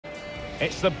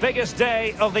It's the biggest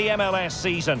day of the MLS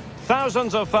season.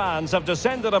 Thousands of fans have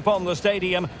descended upon the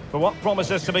stadium for what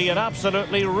promises to be an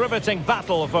absolutely riveting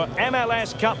battle for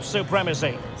MLS Cup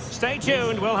supremacy. Stay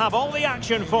tuned, we'll have all the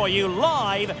action for you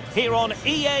live here on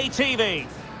EA TV.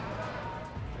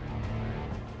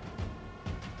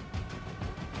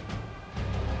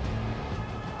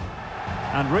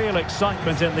 And real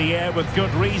excitement in the air with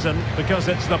good reason, because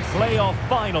it's the playoff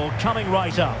final coming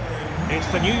right up. It's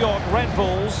the New York Red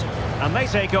Bulls, and they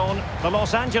take on the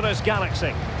Los Angeles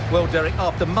Galaxy. Well, Derek,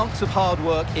 after months of hard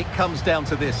work, it comes down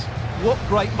to this. What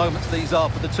great moments these are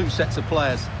for the two sets of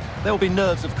players. There will be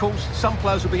nerves, of course. Some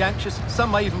players will be anxious,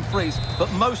 some may even freeze. But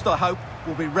most, I hope,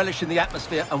 will be relishing the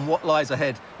atmosphere and what lies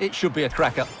ahead. It should be a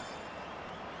cracker.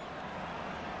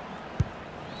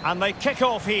 And they kick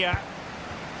off here.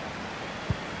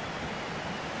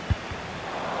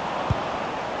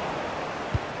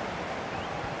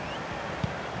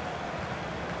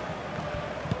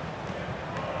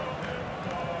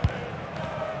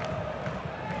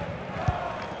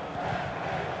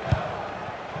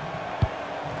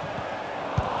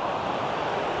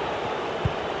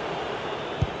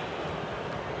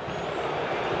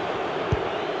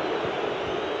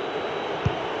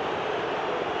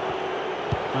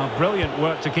 Well, brilliant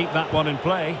work to keep that one in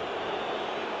play.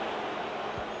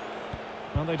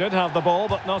 Well, they did have the ball,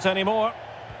 but not anymore.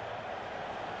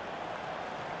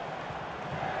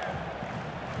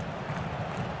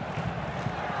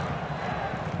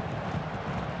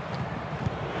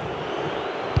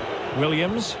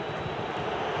 Williams.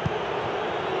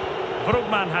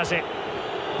 Brugman has it.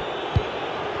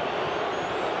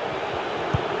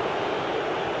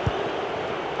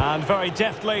 And very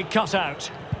deftly cut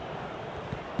out.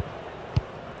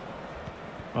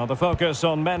 Well, the focus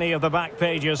on many of the back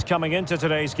pages coming into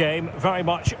today's game, very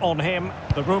much on him.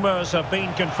 The rumours have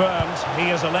been confirmed. He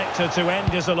has elected to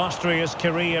end his illustrious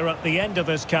career at the end of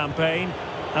this campaign.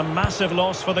 A massive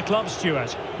loss for the club,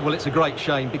 Stuart. Well, it's a great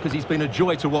shame because he's been a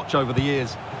joy to watch over the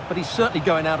years. But he's certainly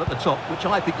going out at the top, which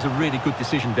I think is a really good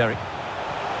decision, Derek.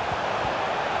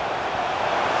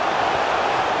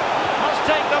 Must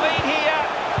take the lead here.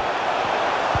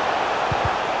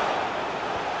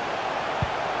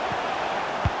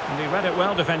 And he read it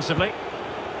well defensively.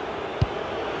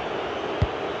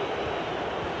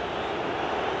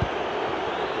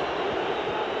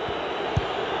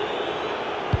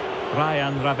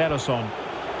 Raveloson.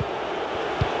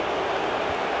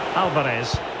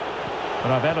 Alvarez.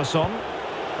 Raveloson.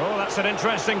 Oh, that's an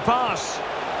interesting pass.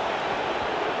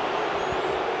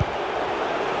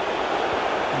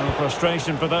 No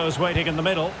frustration for those waiting in the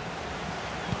middle.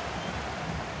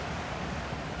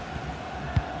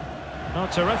 A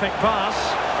terrific pass.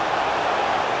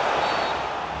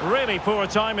 Really poor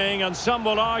timing, and some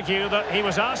will argue that he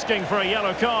was asking for a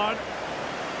yellow card.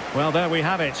 Well, there we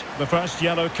have it, the first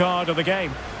yellow card of the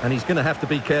game. And he's going to have to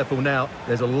be careful now.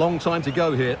 There's a long time to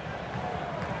go here.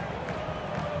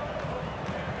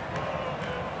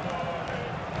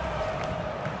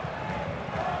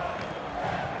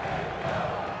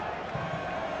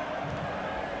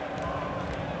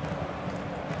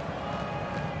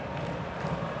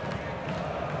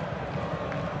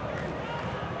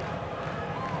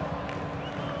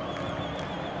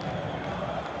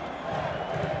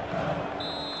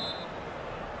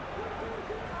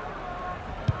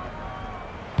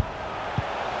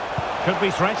 Could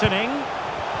be threatening.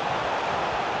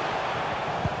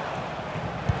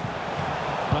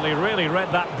 Well, he really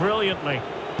read that brilliantly.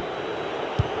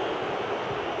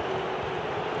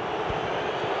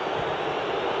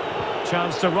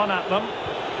 Chance to run at them.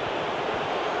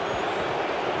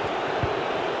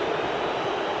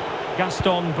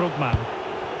 Gaston Brugman.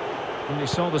 And he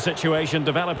saw the situation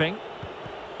developing.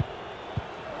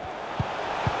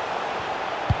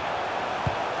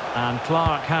 And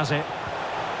Clark has it.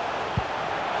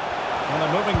 Well,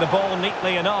 they're moving the ball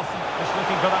neatly enough. Just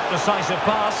looking for that decisive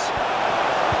pass.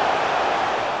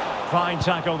 Fine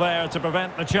tackle there to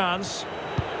prevent the chance.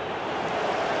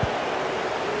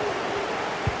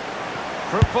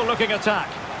 Fruitful looking attack.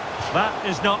 That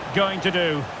is not going to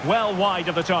do. Well wide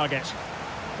of the target.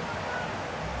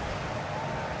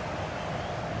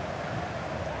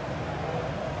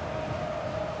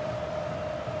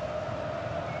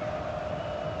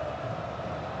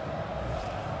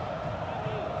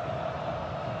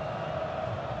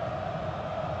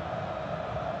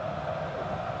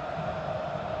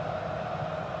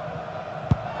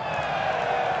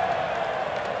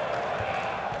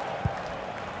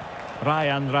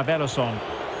 Raveloson.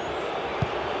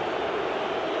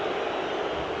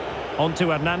 On to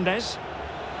Hernandez.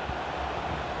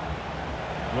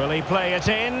 Will he play it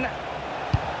in?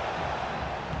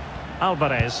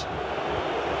 Alvarez.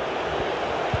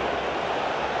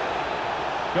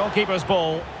 Goalkeeper's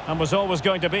ball, and was always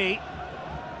going to be.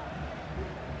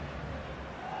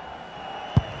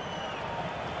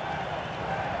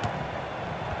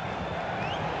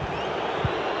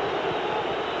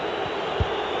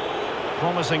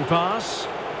 Promising pass.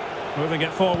 Moving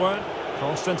it forward.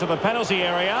 Crossed into the penalty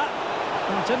area.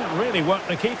 Well, it didn't really work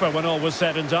the keeper when all was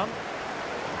said and done.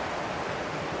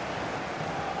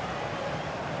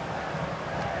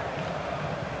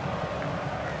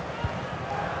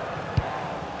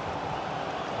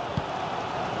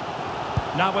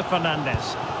 Now with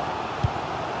Fernandez.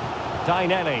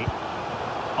 Dariel.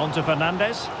 On to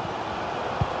Fernandez.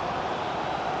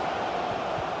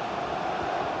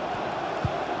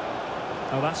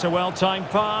 Oh, that's a well-timed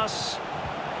pass.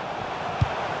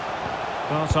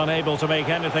 But unable to make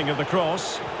anything of the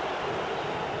cross.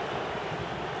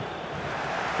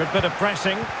 Good bit of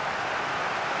pressing.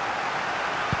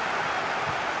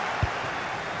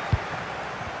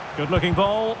 Good-looking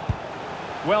ball.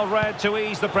 Well read to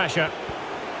ease the pressure.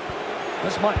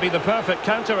 This might be the perfect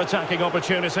counter-attacking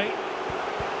opportunity.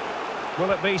 Will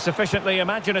it be sufficiently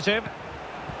imaginative?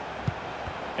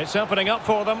 It's opening up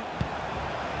for them.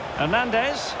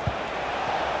 Hernandez.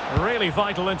 Really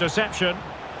vital interception.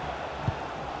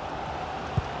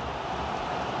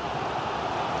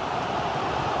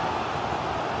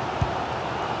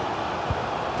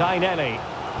 Dariel.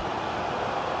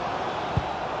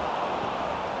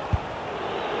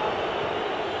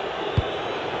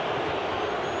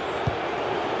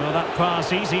 Well, that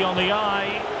pass easy on the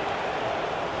eye.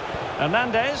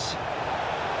 Hernandez.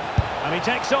 And he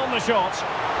takes on the shot.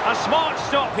 A smart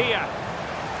stop here.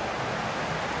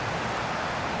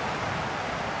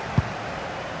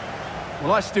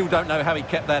 Well, I still don't know how he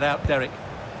kept that out, Derek.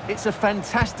 It's a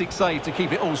fantastic save to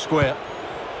keep it all square.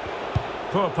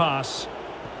 Poor pass.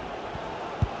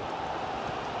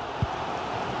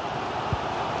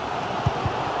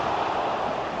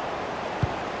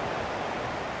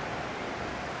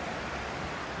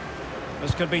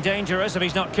 This could be dangerous if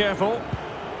he's not careful.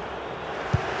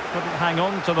 Couldn't hang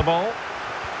on to the ball.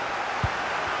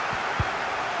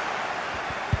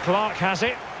 Clark has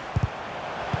it.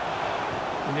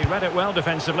 And he read it well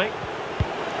defensively.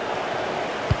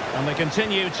 And they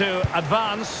continue to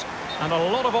advance. And a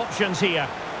lot of options here.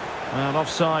 And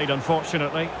offside,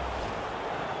 unfortunately.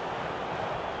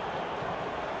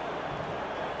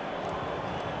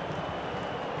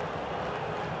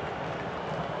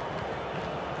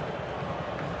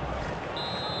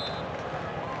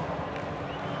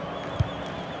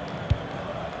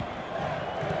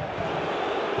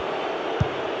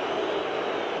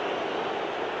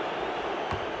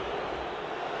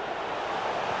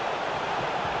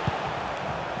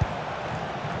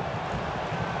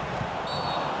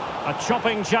 A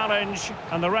chopping challenge,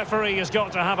 and the referee has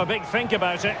got to have a big think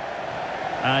about it.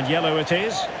 And yellow it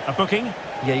is. A booking.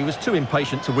 Yeah, he was too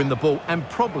impatient to win the ball and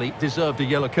probably deserved a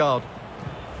yellow card.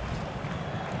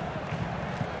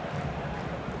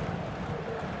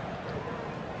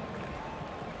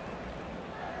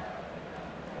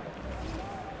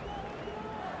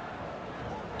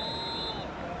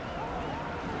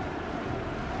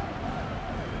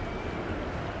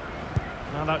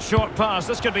 Now that short pass,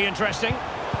 this could be interesting.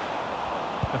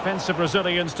 Defensive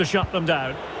Brazilians to shut them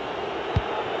down.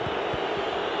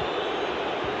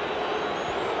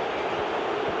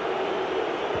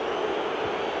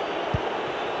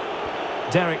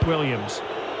 Derek Williams.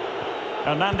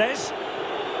 Hernandez.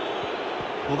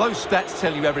 Well, those stats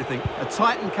tell you everything. A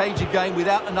tight and cagey game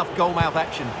without enough goal-mouth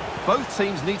action. Both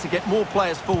teams need to get more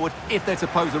players forward if they're to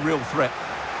pose a real threat.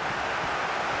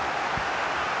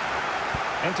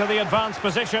 Into the advanced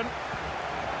position.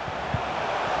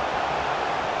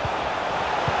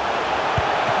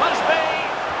 Must be.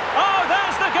 Oh,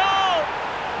 there's the goal.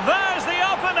 There's the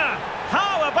opener.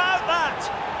 How about that?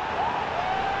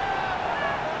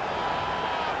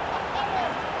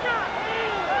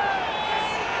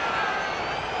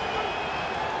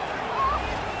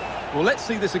 Well, let's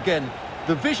see this again.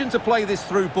 The vision to play this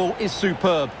through ball is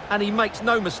superb, and he makes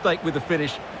no mistake with the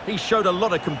finish. He showed a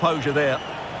lot of composure there.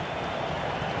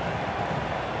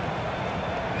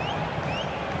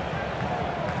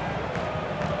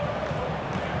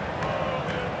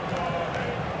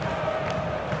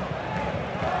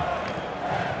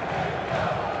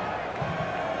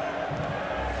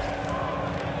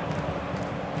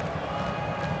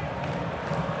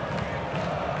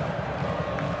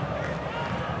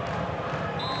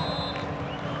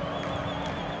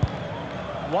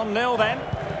 One 0 then.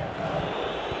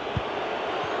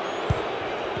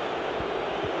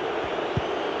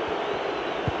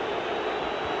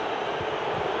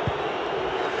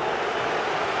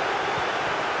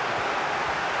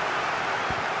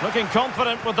 Looking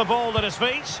confident with the ball at his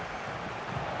feet.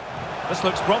 This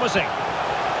looks promising.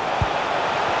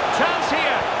 Chance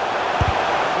here.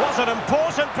 Was an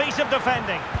important piece of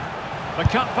defending. The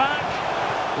cut back.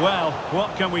 Well,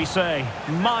 what can we say?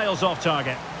 Miles off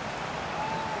target.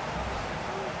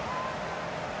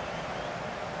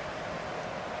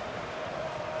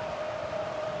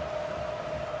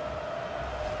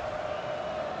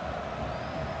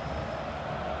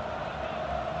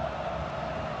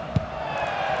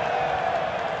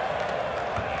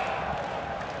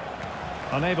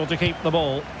 Unable to keep the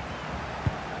ball.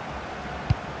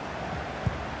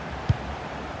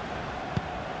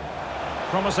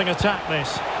 Promising attack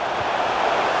this.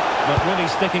 But really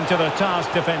sticking to the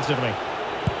task defensively.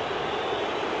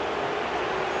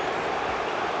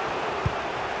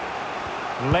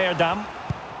 Leerdam.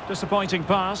 Disappointing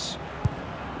pass.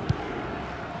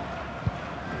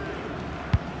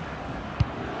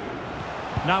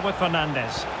 Now with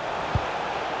Fernandez.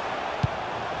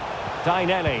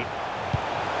 Dariel.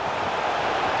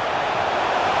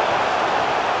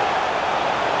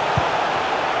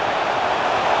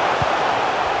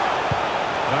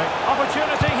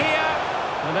 Opportunity here,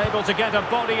 unable to get a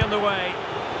body in the way.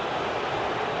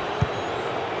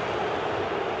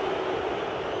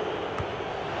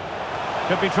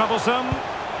 Could be troublesome.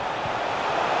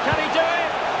 Can he do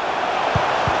it?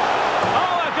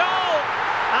 Oh, a goal!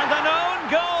 And an own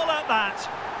goal at that.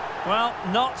 Well,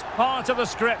 not part of the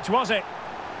script, was it?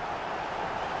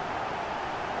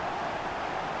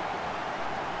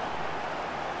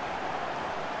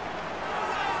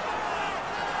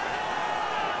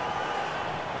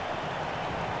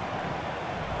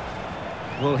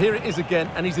 Well, here it is again,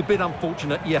 and he's a bit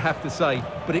unfortunate, you have to say.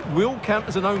 But it will count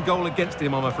as an own goal against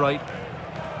him, I'm afraid.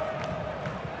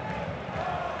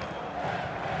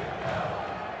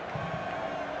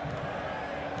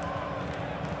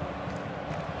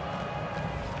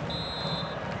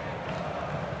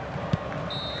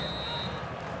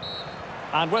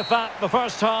 And with that, the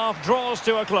first half draws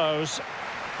to a close.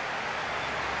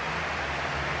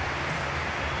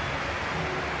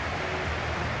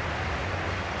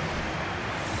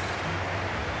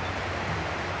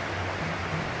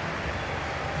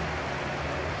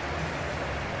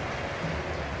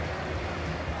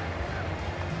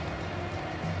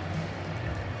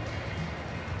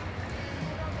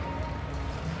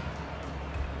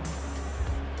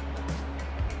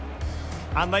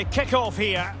 And they kick off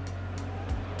here.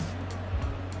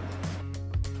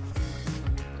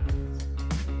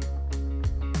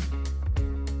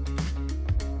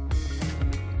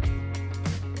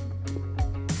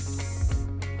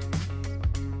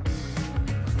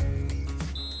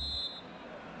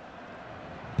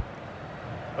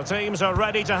 The teams are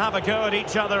ready to have a go at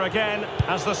each other again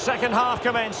as the second half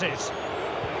commences.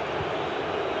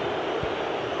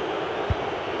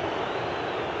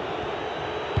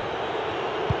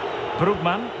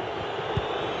 Brugman.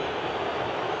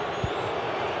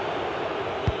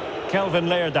 Kelvin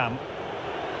Leerdam.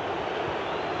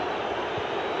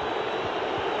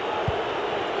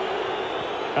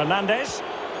 Hernandez.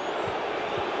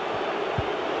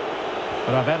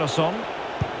 Raveloson.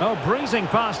 Oh, breezing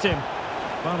past him.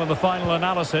 Well, in the final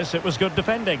analysis, it was good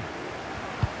defending.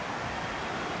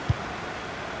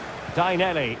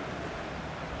 Dariel.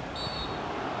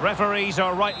 Referees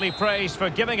are rightly praised for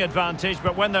giving advantage,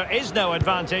 but when there is no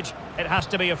advantage, it has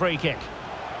to be a free kick.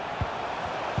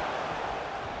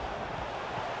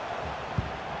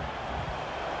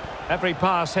 Every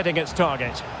pass hitting its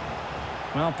target.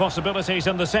 Well, possibilities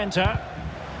in the centre.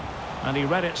 And he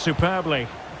read it superbly.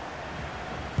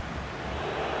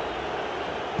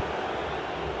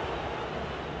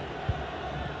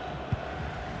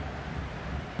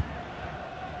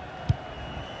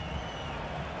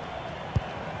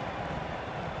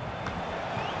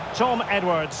 Tom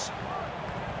Edwards.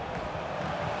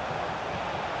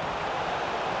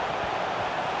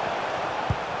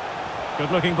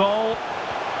 Good looking ball.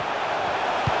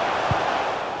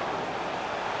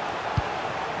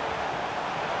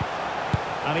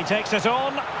 And he takes it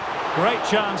on. Great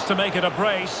chance to make it a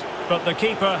brace, but the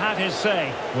keeper had his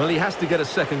say. Well, he has to get a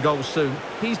second goal soon.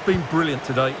 He's been brilliant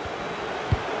today.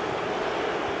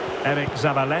 Eric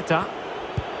Zavaleta.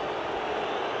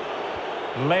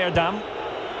 Leerdam.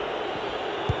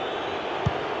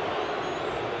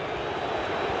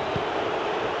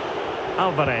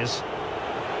 Alvarez.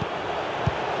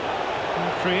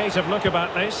 Creative look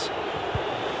about this,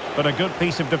 but a good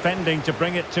piece of defending to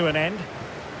bring it to an end.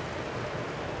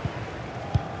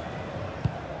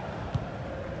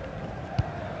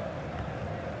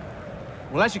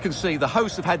 Well, as you can see, the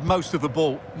hosts have had most of the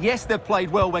ball. Yes, they've played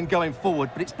well when going forward,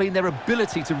 but it's been their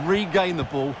ability to regain the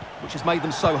ball which has made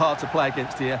them so hard to play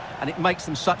against here, and it makes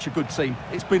them such a good team.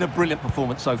 It's been a brilliant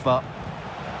performance so far.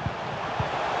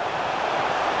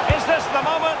 Is this the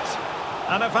moment?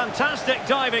 And a fantastic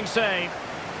diving save.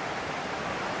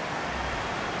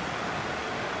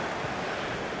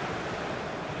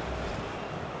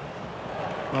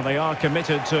 Well, they are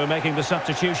committed to making the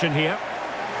substitution here.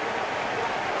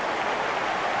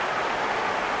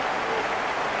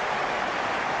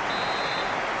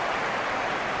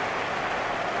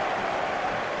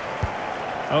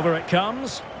 Over it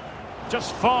comes.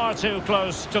 Just far too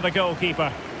close to the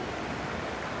goalkeeper.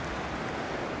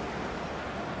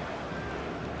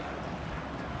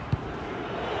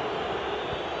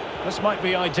 This might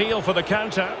be ideal for the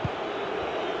counter.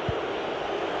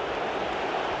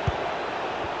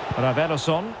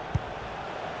 Edelman.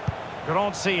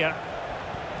 Garcia.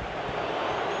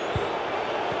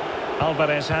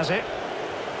 Alvarez has it.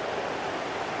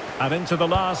 And into the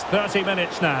last 30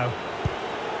 minutes now.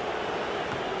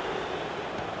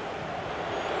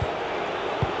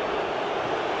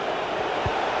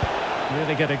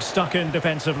 Really getting stuck in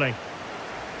defensively.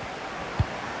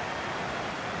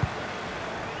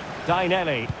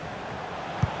 Dariel.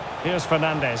 Here's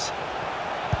Fernandez.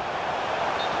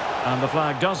 And the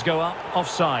flag does go up,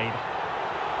 offside.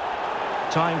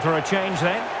 Time for a change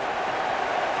then.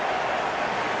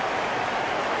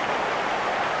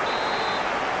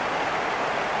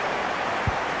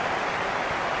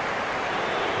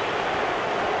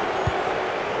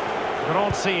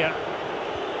 Garcia.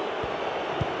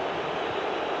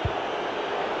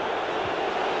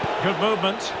 Good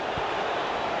movement.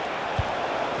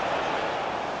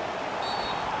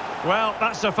 Well,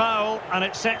 that's a foul, and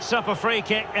it sets up a free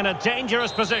kick in a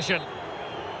dangerous position.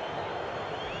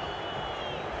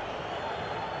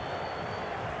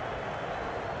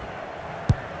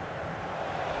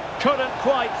 Couldn't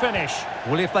quite finish.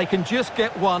 Well, if they can just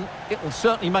get one, it will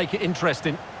certainly make it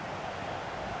interesting.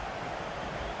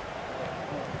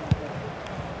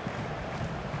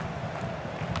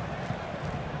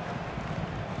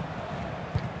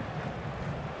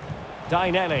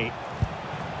 Dariel.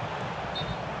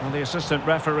 And the assistant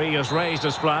referee has raised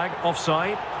his flag,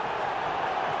 offside.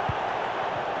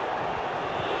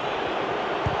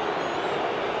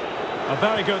 A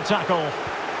very good tackle.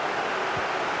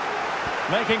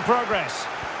 Making progress.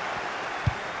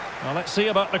 Well, let's see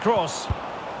about the cross.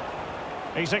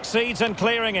 He succeeds in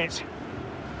clearing it.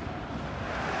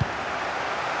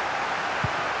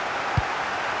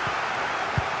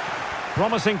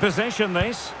 Promising position,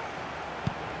 this.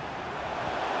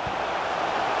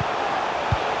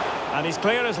 And he's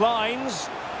clear as lines.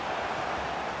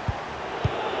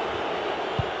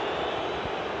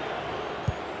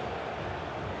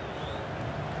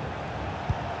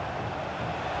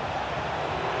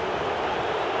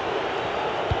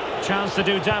 Chance to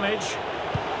do damage.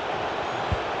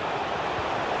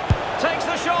 Takes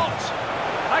the shot.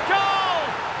 A goal!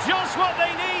 Just what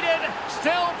they needed.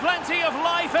 Still plenty of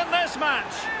life in this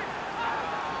match.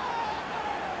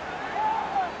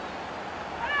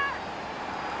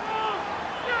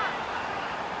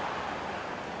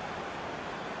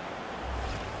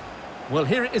 Well,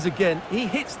 here it is again. He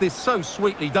hits this so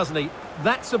sweetly, doesn't he?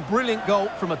 That's a brilliant goal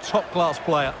from a top-class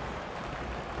player.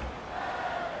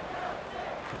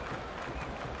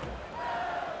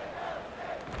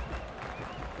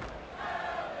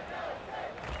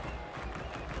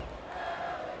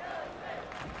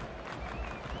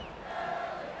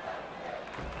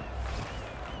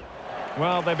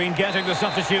 Well, they've been getting the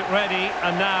substitute ready,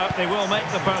 and now they will make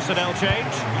the personnel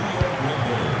change.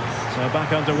 So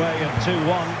back underway at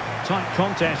 2-1. Tight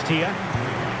contest here.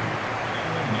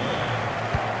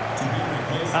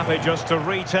 Happy just to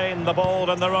retain the ball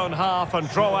in their own half and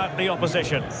draw out the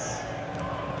opposition.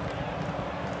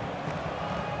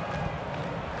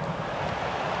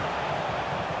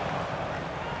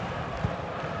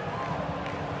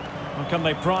 And can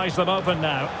they prize them open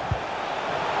now?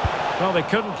 Well, they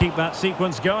couldn't keep that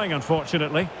sequence going,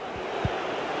 unfortunately.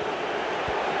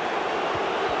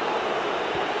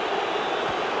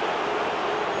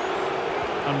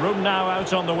 And room now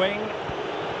out on the wing.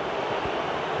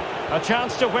 A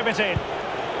chance to whip it in.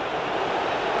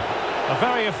 A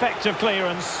very effective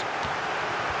clearance.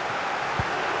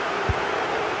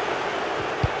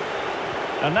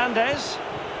 Hernandez.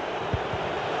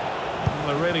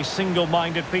 A really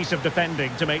single-minded piece of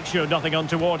defending to make sure nothing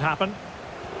untoward happened.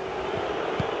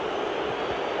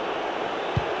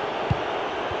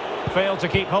 Failed to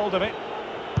keep hold of it.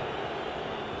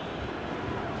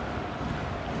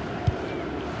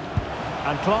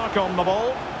 And Clark on the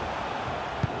ball.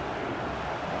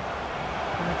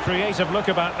 Creative look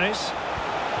about this.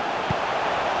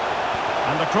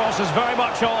 And the cross is very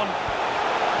much on.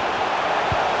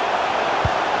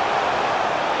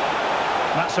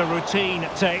 That's a routine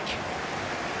take.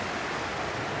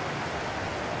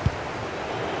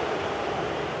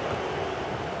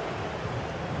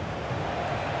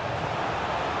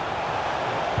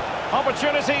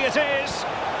 Opportunity it is.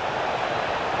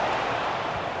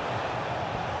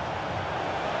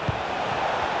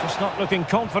 Just not looking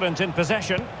confident in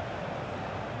possession.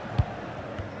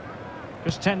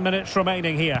 Just 10 minutes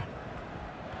remaining here.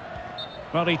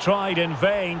 Well, he tried in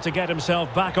vain to get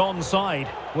himself back onside.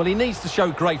 Well, he needs to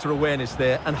show greater awareness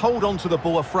there and hold on to the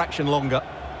ball a fraction longer.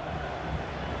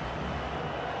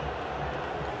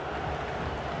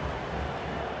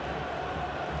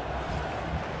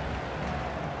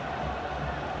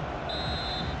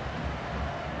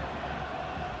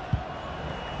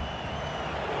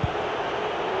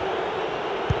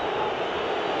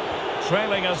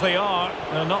 Trailing as they are,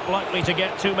 they're not likely to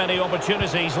get too many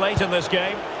opportunities late in this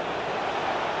game.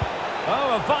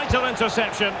 Oh, a vital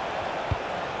interception.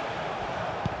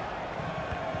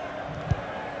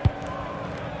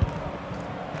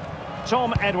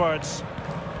 Tom Edwards.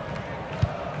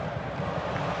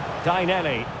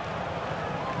 Dinelli.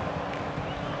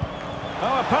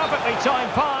 Oh, a perfectly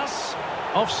timed pass.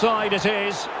 Offside it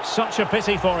is. Such a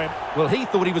pity for him. Well, he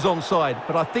thought he was onside,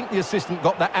 but I think the assistant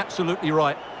got that absolutely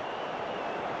right.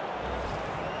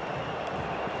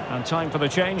 And time for the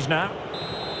change now.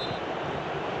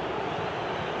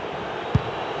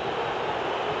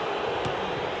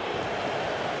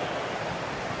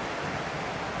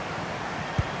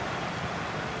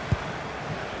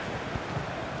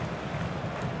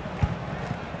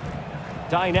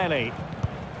 Dinelli.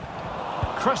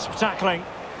 Crisp tackling.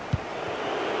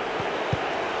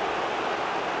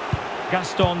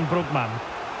 Gaston Brugman.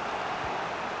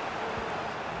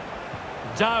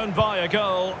 Down by a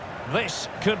goal. This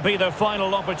could be the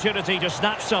final opportunity to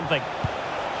snatch something.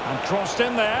 And crossed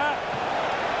in there.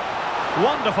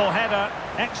 Wonderful header.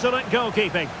 Excellent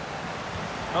goalkeeping.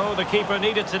 Oh, the keeper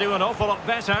needed to do an awful lot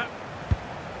better.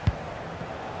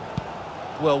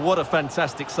 Well, what a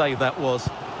fantastic save that was.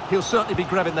 He'll certainly be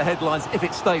grabbing the headlines if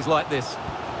it stays like this.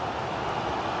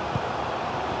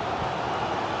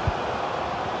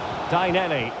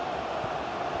 Dinelli.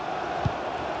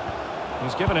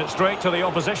 He's given it straight to the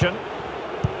opposition.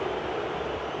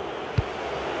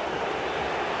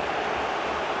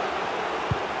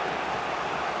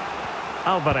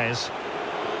 Alvarez.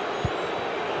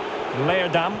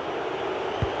 Leerdam.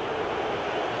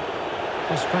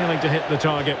 Just failing to hit the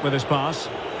target with his pass,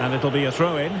 and it'll be a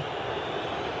throw-in.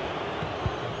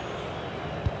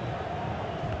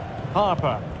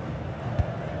 Harper.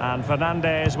 And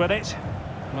Fernandez with it.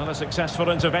 Not a successful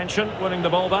intervention, winning the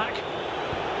ball back.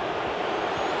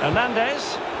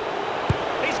 Hernandez.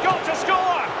 He's got to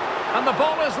score! And the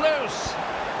ball is loose.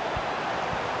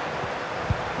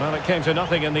 Well, it came to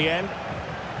nothing in the end.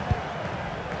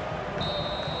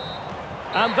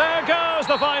 And there goes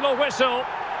the final whistle.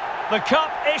 The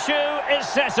cup issue is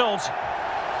settled.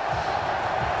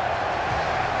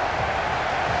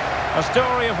 A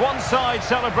story of one side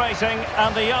celebrating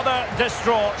and the other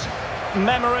distraught.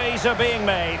 Memories are being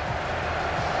made.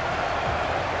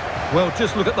 Well,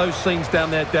 just look at those scenes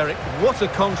down there, Derek. What a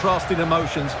contrast in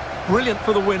emotions. Brilliant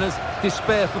for the winners,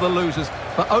 despair for the losers.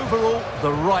 But overall,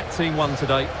 the right team won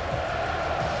today.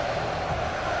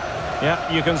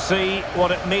 Yeah, you can see what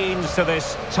it means to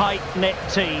this tight-knit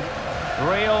team.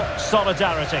 Real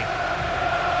solidarity.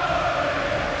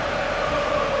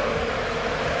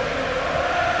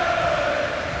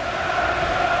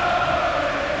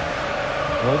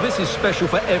 Well, this is special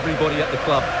for everybody at the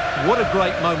club. What a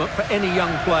great moment for any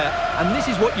young player. And this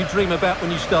is what you dream about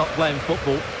when you start playing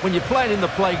football. When you're playing in the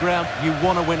playground, you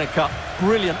want to win a cup.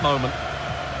 Brilliant moment.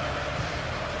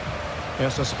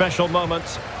 It's a special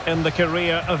moment in the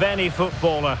career of any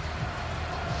footballer.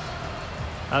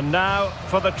 And now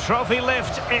for the trophy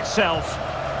lift itself.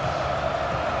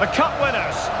 The cup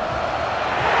winners.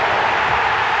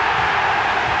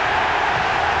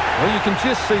 Well, you can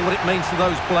just see what it means to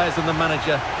those players and the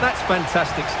manager. That's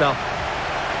fantastic stuff.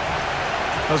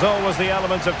 There's always the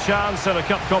element of chance in a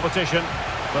cup competition.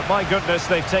 But my goodness,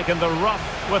 they've taken the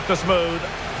rough with the smooth.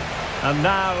 And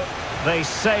now they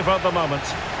savour the moment.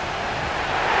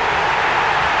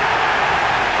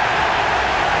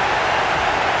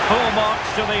 Full marks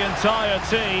to the entire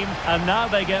team, and now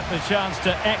they get the chance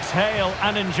to exhale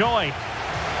and enjoy.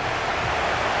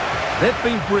 They've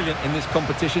been brilliant in this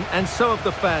competition, and so have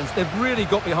the fans. They've really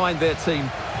got behind their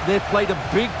team. They've played a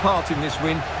big part in this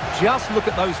win. Just look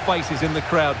at those faces in the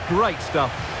crowd. Great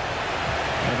stuff.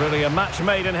 Really a match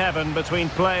made in heaven between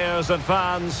players and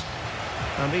fans.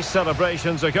 And these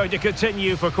celebrations are going to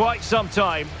continue for quite some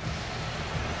time.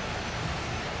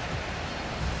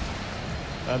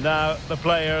 And now the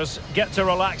players get to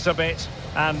relax a bit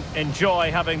and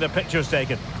enjoy having the pictures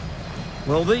taken.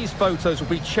 Well, these photos will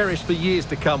be cherished for years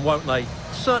to come, won't they?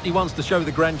 Certainly ones to show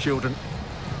the grandchildren.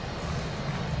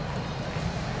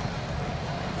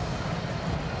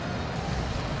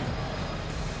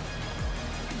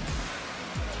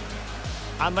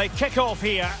 And they kick off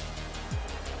here.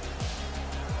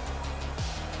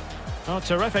 Oh,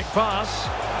 terrific pass.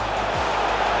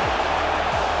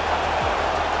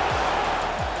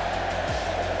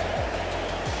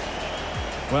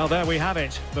 Well, there we have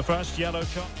it. The first yellow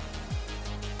card.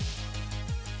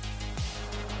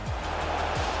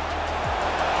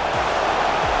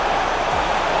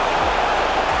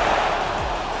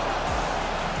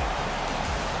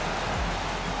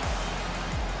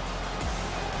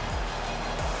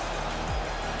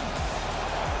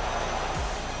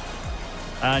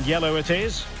 And yellow it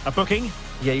is. A booking.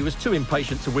 Yeah, he was too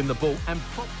impatient to win the ball. And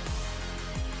must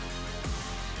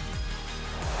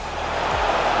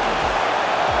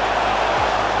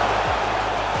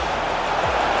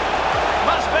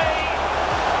be.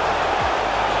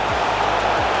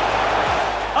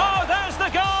 Oh, there's the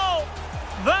goal.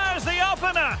 There's the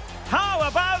opener. How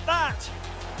about that?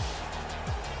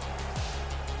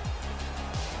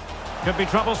 Could be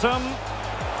troublesome.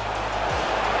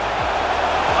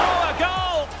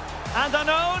 And an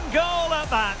own goal at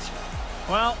that.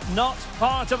 Well, not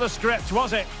part of the script,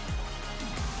 was it?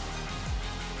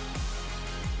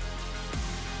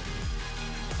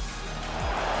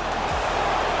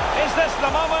 Is this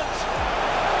the moment?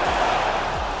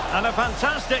 And a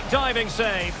fantastic diving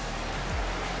save.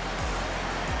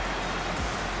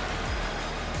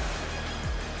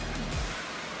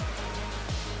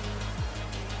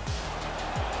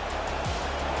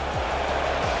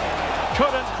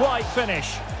 Couldn't quite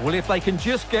finish. well, if they can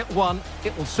just get one,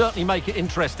 it will certainly make it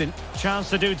interesting. Chance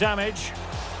to do damage.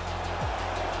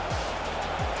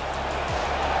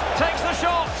 Takes the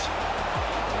shot.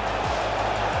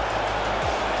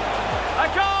 A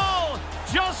goal!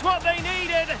 Just what they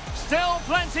needed. Still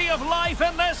plenty of life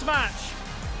in this match.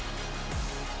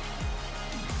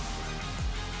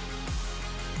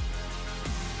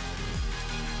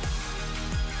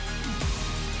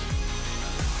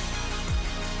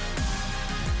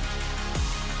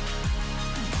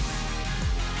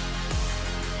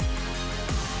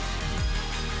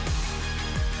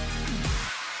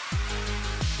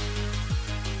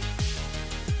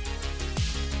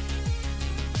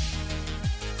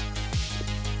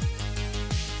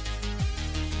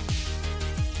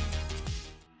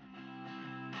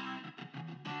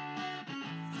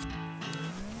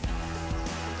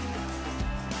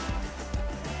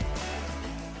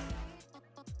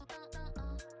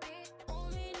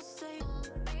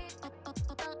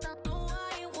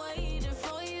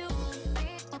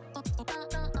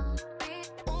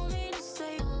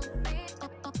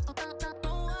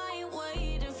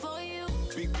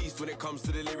 When it comes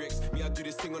to the lyrics, me, I do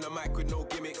this thing on the mic with no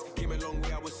gimmicks. Came a long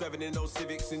way, I was serving in those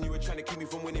civics, and you were trying to keep me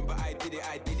from winning, but I did it.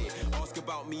 Ask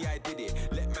about me, I did it.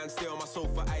 Let man stay on my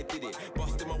sofa, I did it.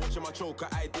 Busting my watch and my choker,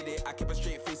 I did it. I keep a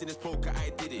straight face in this poker,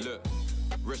 I did it. Look,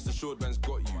 rest assured, man's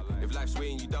got you. If life's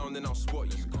weighing you down, then I'll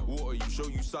spot you. Water you, show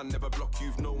you sun, never block you.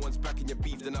 If no one's backing your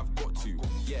beef, then I've got to.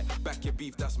 Yeah, back your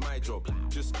beef, that's my job.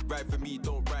 Just ride for me,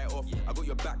 don't write off. I got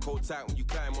your back hold tight when you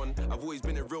climb on. I've always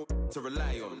been a real to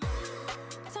rely on.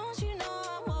 Don't you know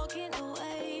I'm walking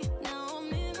away? Now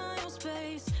I'm in my own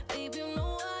space. Baby, you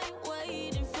know I ain't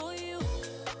waiting for you.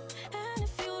 And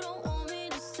if you don't want me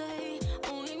to stay,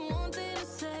 only one thing to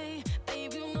say.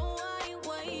 Baby, you know I ain't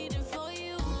waiting for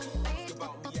you. Ask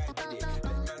about me, I did it.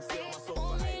 Let man stay on my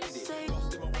sofa, I did it.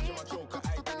 Lost in my watch and my choker,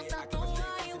 I did it. I keep a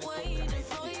straight face in this poker, I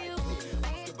did it.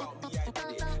 Ask about me, I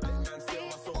did it. Let man stay on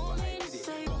my sofa, I did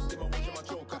it. Lost in my watch and my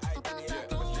choker, I did it. I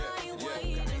keep a straight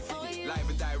face in this. Live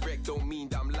and direct don't mean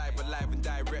that I'm live, but live and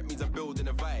direct means I'm building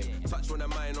a vibe. Touch one of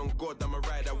mine on God, I'm a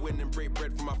ride. I win and break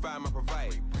bread from my fam, I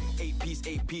provide. 8-piece,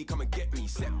 AP, come and get me.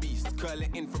 Set beast, curl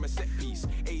it in from a set piece.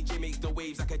 AJ makes the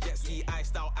waves like a jet ski.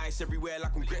 Iced out ice everywhere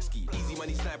like I'm Gretzky. Easy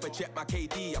money sniper, check my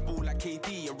KD. I ball like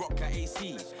KD and rock like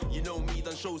AC. You know me,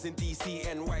 done shows in DC,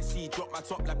 NYC. Drop my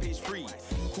top like page 3.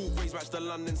 Cool waves match the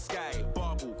London sky.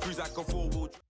 Barbell, cruise like a 4-wheel.